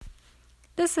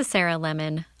This is Sarah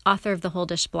Lemon, author of the Whole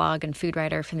Dish blog and food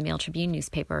writer for the Mail Tribune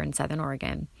newspaper in Southern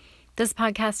Oregon. This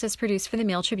podcast is produced for the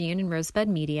Mail Tribune and Rosebud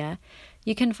Media.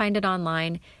 You can find it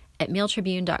online at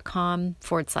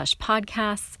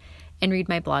mailtribune.com/podcasts and read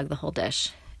my blog, The Whole Dish,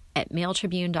 at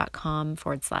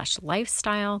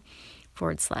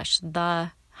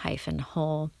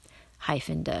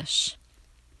mailtribune.com/lifestyle/the-whole-dish.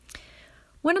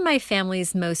 One of my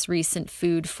family's most recent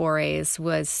food forays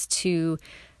was to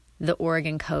the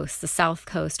Oregon coast, the South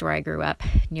Coast where I grew up,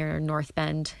 near North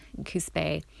Bend and Coos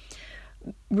Bay.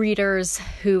 Readers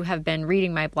who have been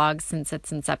reading my blog since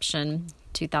its inception,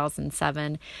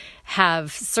 2007,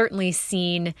 have certainly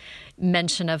seen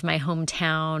mention of my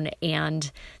hometown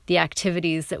and the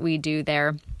activities that we do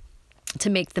there to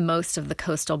make the most of the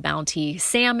coastal bounty,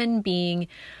 salmon being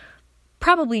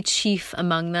probably chief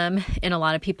among them in a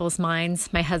lot of people's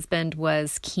minds. My husband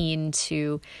was keen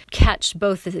to catch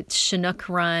both the Chinook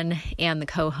Run and the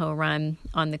Coho Run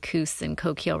on the Coos and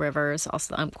Coquille rivers,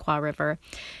 also the Umpqua River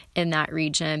in that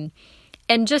region,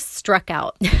 and just struck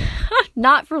out,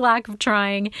 not for lack of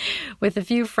trying, with a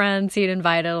few friends he'd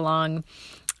invited along.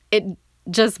 It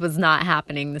just was not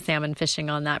happening, the salmon fishing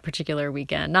on that particular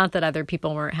weekend. Not that other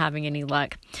people weren't having any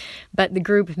luck, but the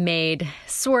group made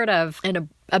sort of an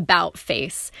about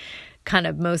face kind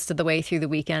of most of the way through the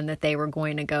weekend that they were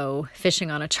going to go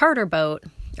fishing on a charter boat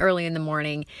early in the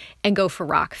morning and go for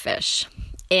rockfish.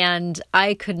 And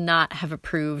I could not have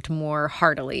approved more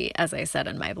heartily, as I said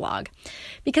in my blog,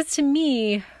 because to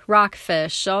me,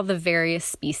 rockfish, all the various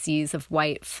species of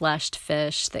white-fleshed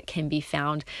fish that can be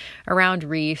found around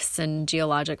reefs and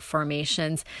geologic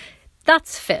formations,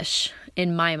 that's fish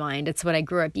in my mind. It's what I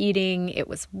grew up eating. It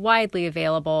was widely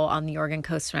available on the Oregon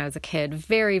coast when I was a kid,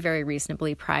 very, very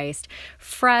reasonably priced,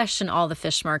 fresh in all the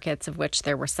fish markets, of which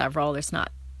there were several. There's not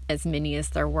as many as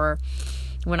there were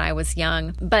when I was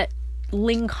young, but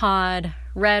lingcod,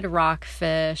 red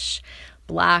rockfish,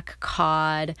 black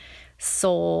cod,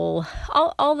 sole,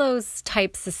 all those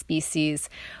types of species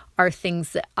are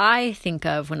things that I think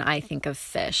of when I think of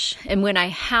fish. And when I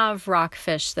have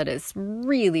rockfish that is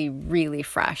really, really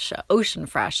fresh, ocean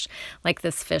fresh, like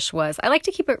this fish was, I like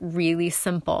to keep it really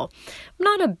simple. I'm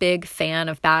not a big fan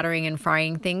of battering and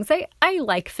frying things. I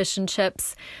like fish and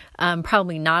chips,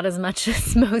 probably not as much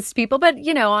as most people, but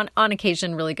on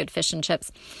occasion, really good fish and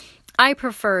chips. I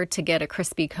prefer to get a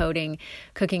crispy coating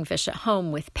cooking fish at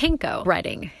home with panko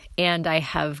breading, and I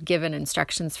have given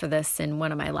instructions for this in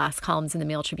one of my last columns in the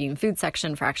Mail Tribune food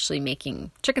section for actually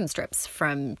making chicken strips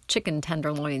from chicken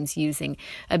tenderloins using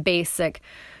a basic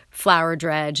flour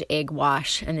dredge, egg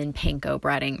wash, and then panko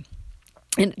breading.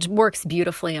 And it works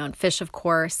beautifully on fish, of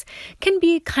course. Can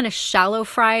be kind of shallow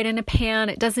fried in a pan.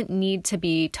 It doesn't need to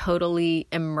be totally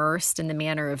immersed in the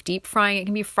manner of deep frying. It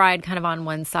can be fried kind of on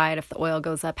one side if the oil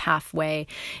goes up halfway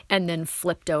and then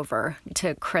flipped over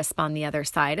to crisp on the other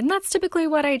side. And that's typically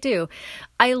what I do.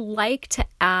 I like to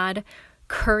add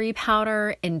curry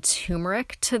powder and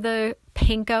turmeric to the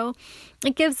panko.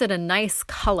 It gives it a nice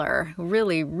color,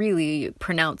 really, really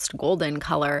pronounced golden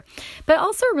color, but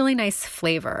also a really nice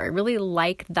flavor. I really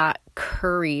like that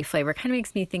curry flavor. It kind of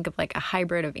makes me think of like a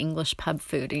hybrid of English pub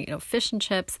food, fish and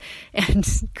chips and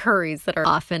curries that are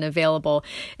often available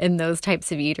in those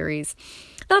types of eateries.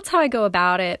 That's how I go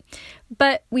about it.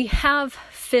 But we have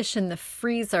fish in the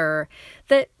freezer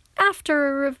that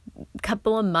after a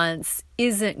couple of months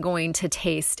isn't going to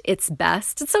taste its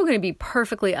best. It's still going to be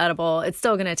perfectly edible. It's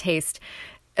still going to taste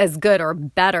as good or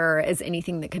better as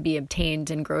anything that could be obtained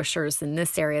in grocers in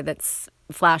this area that's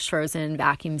flash frozen,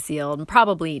 vacuum sealed, and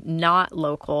probably not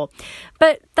local.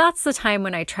 But that's the time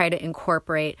when I try to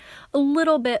incorporate a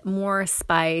little bit more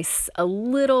spice, a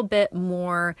little bit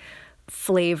more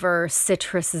flavor,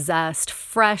 citrus zest,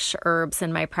 fresh herbs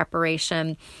in my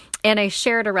preparation. And I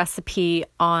shared a recipe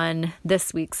on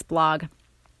this week's blog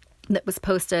that was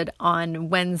posted on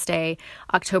Wednesday,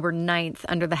 October 9th,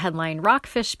 under the headline,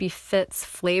 Rockfish Befits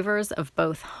Flavors of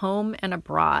Both Home and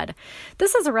Abroad.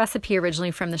 This is a recipe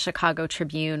originally from the Chicago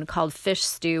Tribune called Fish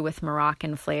Stew with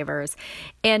Moroccan Flavors,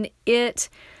 and it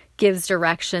gives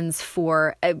directions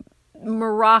for a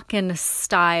Moroccan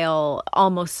style,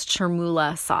 almost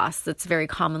chermoula sauce that's very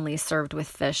commonly served with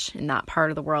fish in that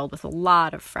part of the world, with a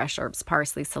lot of fresh herbs,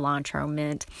 parsley, cilantro,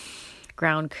 mint,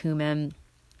 ground cumin.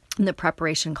 And the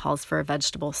preparation calls for a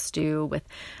vegetable stew with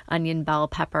onion, bell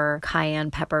pepper,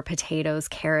 cayenne pepper, potatoes,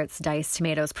 carrots, diced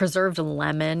tomatoes, preserved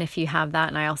lemon if you have that.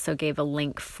 And I also gave a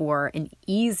link for an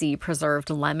easy preserved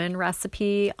lemon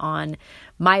recipe on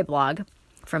my blog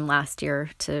from last year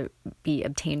to be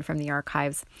obtained from the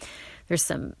archives. There's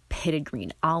some pitted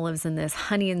green olives in this,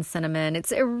 honey and cinnamon.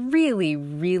 It's a really,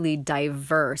 really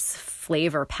diverse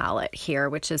flavor palette here,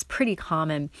 which is pretty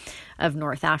common of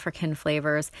North African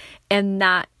flavors. And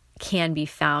that can be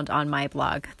found on my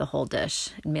blog, The Whole Dish,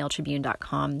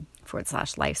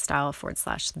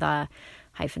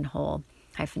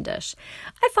 mailtribune.com/lifestyle/the-whole-dish.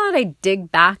 I thought I'd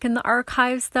dig back in the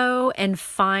archives, though, and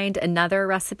find another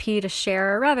recipe to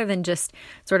share rather than just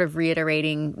sort of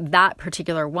reiterating that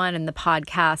particular one in the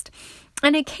podcast.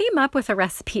 And I came up with a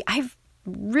recipe I've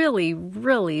really,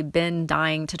 really been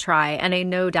dying to try, and I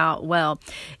no doubt will.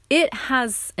 It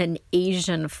has an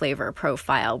Asian flavor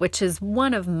profile, which is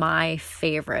one of my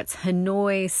favorites,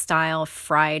 Hanoi style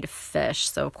fried fish.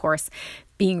 So of course,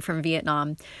 being from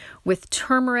Vietnam, with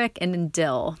turmeric and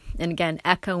dill. And again,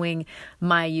 echoing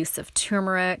my use of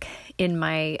turmeric in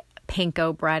my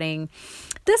panko breading.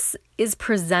 This is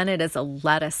presented as a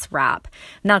lettuce wrap.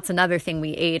 And that's another thing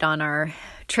we ate on our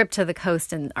trip to the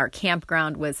coast and our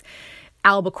campground was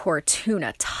albacore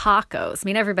tuna tacos. I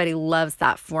mean, everybody loves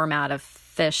that format of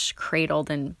fish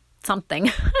cradled in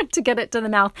something to get it to the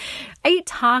mouth. I eat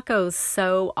tacos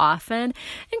so often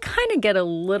and kind of get a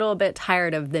little bit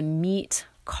tired of the meat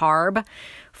carb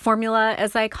formula,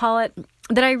 as I call it,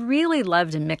 that I really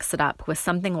love to mix it up with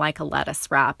something like a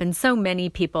lettuce wrap. And so many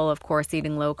people, of course,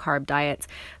 eating low carb diets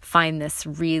find this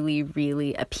really,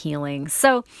 really appealing.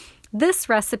 So this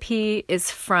recipe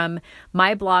is from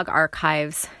my blog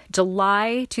archives,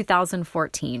 July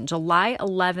 2014, July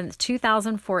 11th,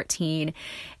 2014.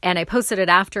 And I posted it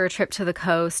after a trip to the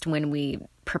coast when we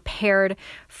prepared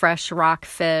fresh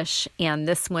rockfish. And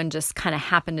this one just kind of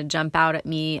happened to jump out at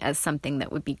me as something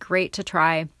that would be great to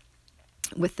try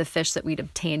with the fish that we'd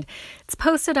obtained. It's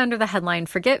posted under the headline,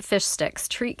 "Forget fish sticks,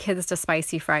 treat kids to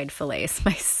spicy fried fillets."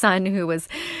 My son, who was,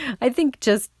 I think,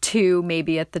 just 2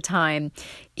 maybe at the time,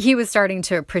 he was starting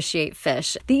to appreciate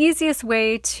fish. The easiest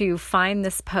way to find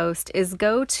this post is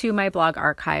go to my blog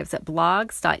archives at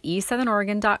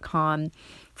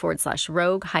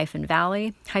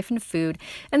blogs.esouthernoregon.com/rogue-valley-food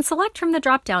and select from the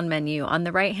drop-down menu on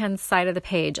the right-hand side of the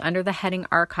page under the heading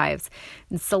Archives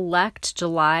and select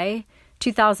July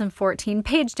 2014,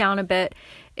 page down a bit.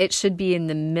 It should be in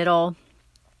the middle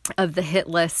of the hit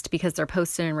list because they're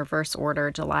posted in reverse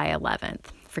order, July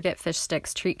 11th. Forget fish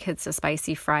sticks, treat kids to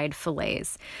spicy fried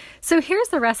fillets. So here's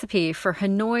the recipe for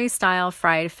Hanoi-style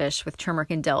fried fish with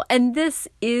turmeric and dill. And this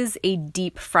is a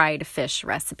deep fried fish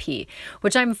recipe,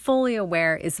 which I'm fully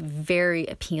aware is very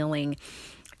appealing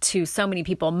to so many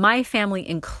people, my family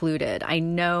included. I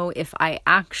know if I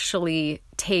actually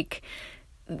take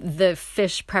the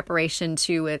fish preparation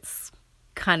to its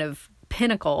kind of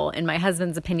pinnacle, in my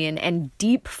husband's opinion, and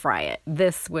deep fry it,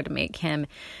 this would make him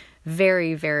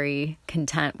very, very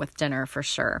content with dinner for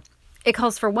sure. It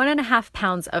calls for 1.5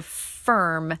 pounds of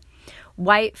firm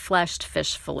white fleshed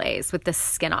fish fillets with the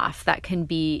skin off. That can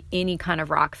be any kind of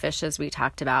rockfish, as we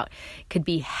talked about. It could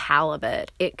be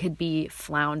halibut. It could be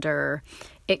flounder.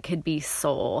 It could be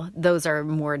sole. Those are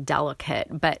more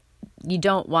delicate, but you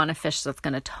don't want a fish that's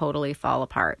going to totally fall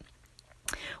apart.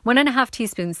 1.5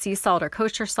 teaspoons sea salt or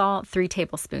kosher salt, 3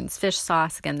 tablespoons fish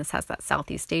sauce. Again, this has that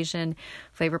Southeast Asian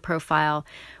flavor profile.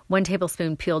 1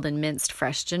 tablespoon peeled and minced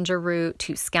fresh ginger root,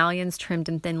 2 scallions trimmed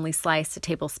and thinly sliced, a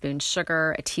tablespoon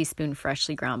sugar, a teaspoon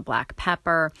freshly ground black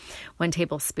pepper, 1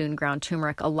 tablespoon ground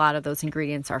turmeric. A lot of those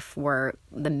ingredients are for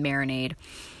the marinade.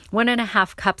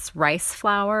 1.5 cups rice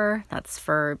flour. That's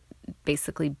for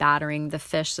basically battering the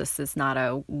fish. This is not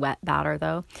a wet batter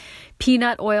though.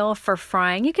 Peanut oil for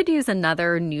frying. You could use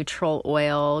another neutral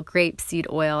oil. Grapeseed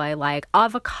oil I like.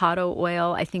 Avocado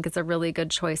oil I think is a really good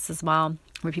choice as well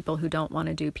for people who don't want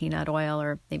to do peanut oil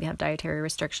or maybe have dietary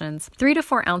restrictions. 3 to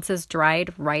 4 ounces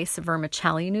dried rice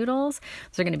vermicelli noodles.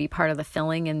 Those are going to be part of the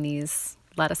filling in these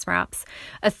lettuce wraps.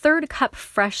 1/3 cup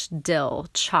fresh dill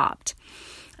chopped.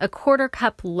 1/4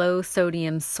 cup low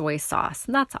sodium soy sauce.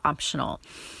 And that's optional.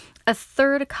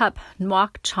 1/3 cup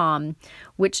nuoc cham,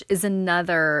 which is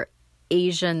another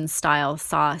Asian style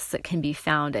sauce that can be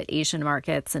found at Asian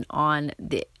markets and on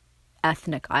the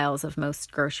ethnic aisles of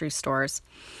most grocery stores.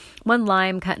 1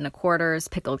 lime cut into quarters,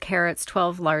 pickled carrots,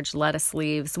 12 large lettuce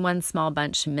leaves, 1 small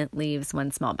bunch mint leaves,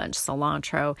 1 small bunch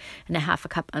cilantro, and 1/2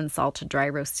 cup unsalted dry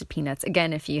roasted peanuts.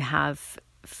 Again, if you have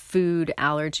food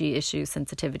allergy issues,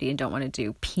 sensitivity, and don't want to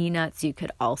do peanuts, you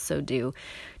could also do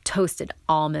toasted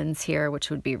almonds here, which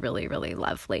would be really, really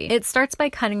lovely. It starts by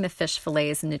cutting the fish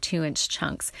fillets into 2-inch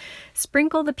chunks.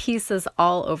 Sprinkle the pieces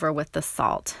all over with the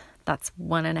salt. That's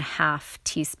 1.5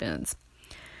 teaspoons.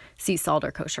 Sea salt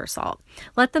or kosher salt.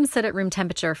 Let them sit at room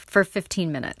temperature for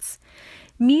 15 minutes.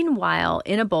 Meanwhile,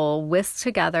 in a bowl, whisk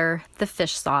together the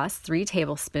fish sauce, 3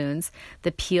 tablespoons,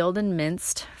 the peeled and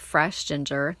minced fresh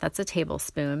ginger, that's a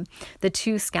tablespoon, the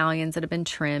 2 scallions that have been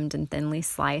trimmed and thinly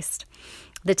sliced,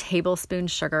 the tablespoon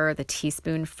sugar, the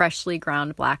teaspoon freshly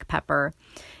ground black pepper,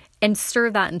 and stir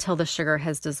that until the sugar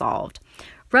has dissolved.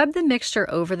 Rub the mixture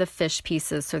over the fish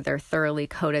pieces so they're thoroughly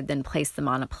coated, then place them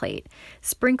on a plate.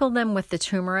 Sprinkle them with the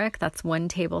turmeric, that's 1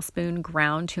 tablespoon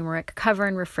ground turmeric, cover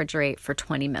and refrigerate for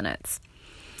 20 minutes.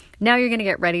 Now you're going to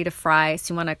get ready to fry,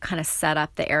 so you want to kind of set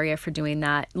up the area for doing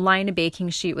that. Line a baking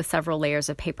sheet with several layers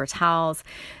of paper towels.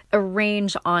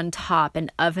 Arrange on top an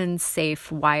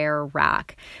oven-safe wire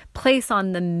rack. Place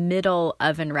on the middle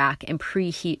oven rack and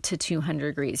preheat to 200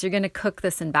 degrees. You're going to cook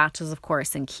this in batches, of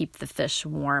course, and keep the fish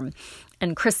warm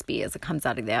and crispy as it comes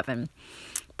out of the oven.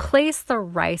 Place the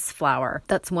rice flour,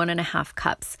 that's 1.5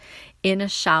 cups, in a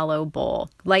shallow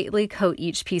bowl. Lightly coat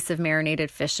each piece of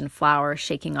marinated fish in flour,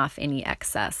 shaking off any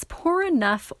excess. Pour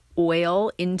enough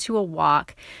oil into a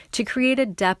wok to create a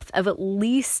depth of at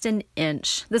least an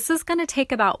inch. This is going to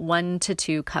take about 1 to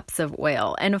 2 cups of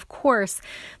oil. And of course,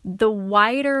 the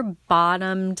wider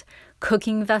bottomed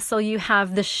cooking vessel you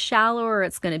have, the shallower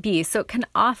it's going to be. So it can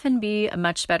often be a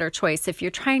much better choice if you're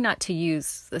trying not to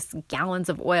use this gallons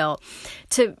of oil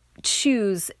to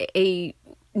choose a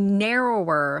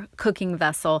narrower cooking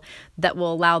vessel that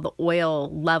will allow the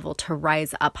oil level to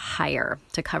rise up higher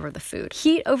to cover the food.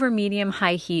 Heat over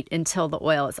medium-high heat until the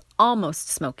oil is almost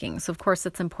smoking. So of course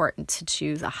it's important to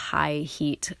choose a high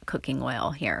heat cooking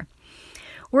oil here.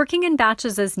 Working in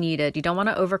batches as needed, you don't want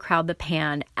to overcrowd the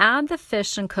pan. Add the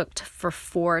fish and cook for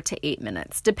 4 to 8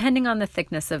 minutes, depending on the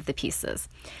thickness of the pieces.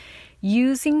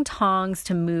 Using tongs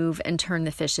to move and turn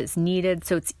the fish is needed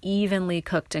so it's evenly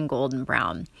cooked and golden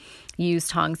brown. Use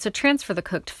tongs to transfer the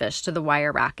cooked fish to the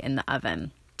wire rack in the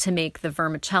oven. To make the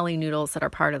vermicelli noodles that are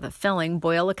part of the filling,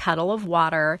 boil a kettle of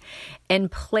water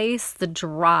and place the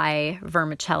dry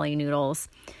vermicelli noodles,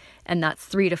 and that's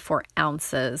 3 to 4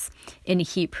 ounces, in a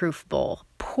heat-proof bowl.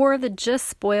 Pour the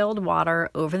just boiled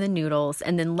water over the noodles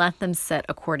and then let them sit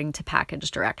according to package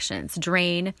directions.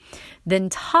 Drain, then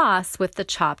toss with the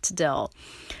chopped dill.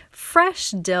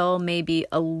 Fresh dill may be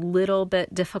a little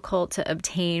bit difficult to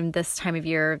obtain this time of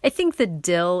year. I think the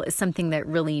dill is something that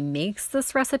really makes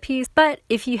this recipe, but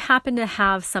if you happen to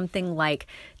have something like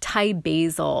Thai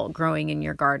basil growing in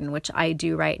your garden, which I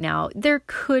do right now, there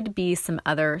could be some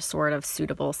other sort of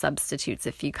suitable substitutes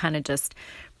if you kind of just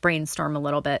brainstorm a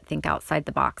little bit, think outside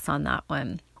the box on that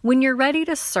one. When you're ready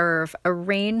to serve,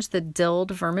 arrange the dilled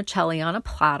vermicelli on a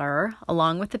platter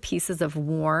along with the pieces of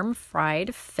warm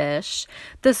fried fish,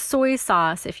 the soy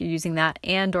sauce if you're using that,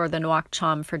 and or the nuoc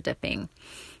cham for dipping,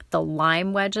 the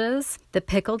lime wedges, the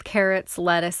pickled carrots,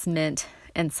 lettuce, mint,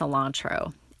 and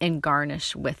cilantro, and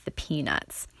garnish with the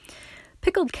peanuts.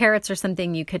 Pickled carrots are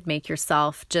something you could make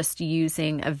yourself just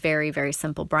using a very, very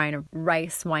simple brine of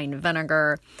rice, wine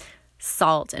vinegar,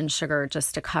 salt and sugar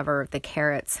just to cover the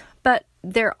carrots. But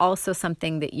they're also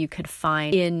something that you could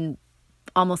find in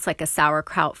almost like a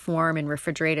sauerkraut form in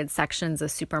refrigerated sections of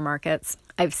supermarkets.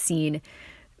 I've seen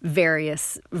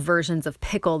various versions of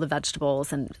pickled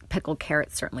vegetables, and pickled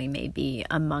carrots certainly may be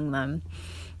among them.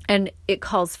 And it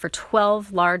calls for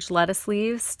 12 large lettuce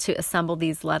leaves to assemble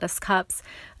these lettuce cups,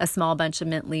 a small bunch of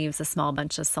mint leaves, a small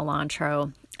bunch of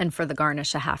cilantro, and for the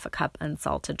garnish, a 1/2 cup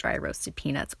unsalted dry roasted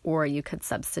peanuts, or you could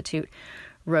substitute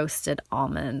roasted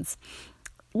almonds.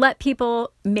 Let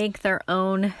people make their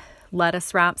own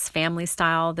lettuce wraps, family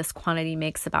style. This quantity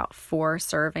makes about 4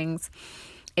 servings.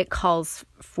 It calls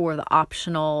for the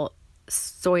optional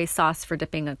soy sauce for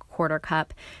dipping, a 1/4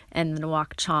 cup, and the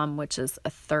nuoc cham, which is a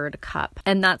 1/3 cup.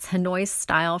 And that's Hanoi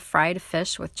style fried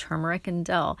fish with turmeric and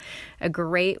dill. A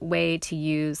great way to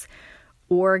use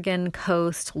Oregon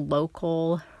coast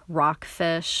local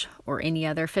rockfish or any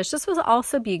other fish. This would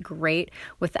also be great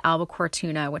with the albacore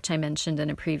tuna, which I mentioned in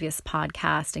a previous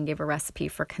podcast and gave a recipe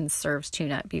for conserved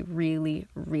tuna. It'd be really,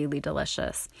 really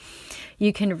delicious.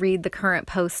 You can read the current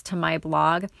post to my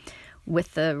blog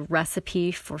with the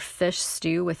recipe for fish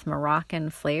stew with Moroccan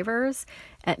flavors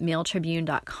at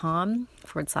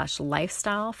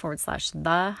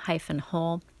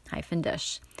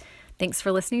mealtribune.com/lifestyle/the-whole-dish. Thanks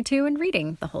for listening to and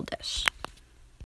reading The Whole Dish.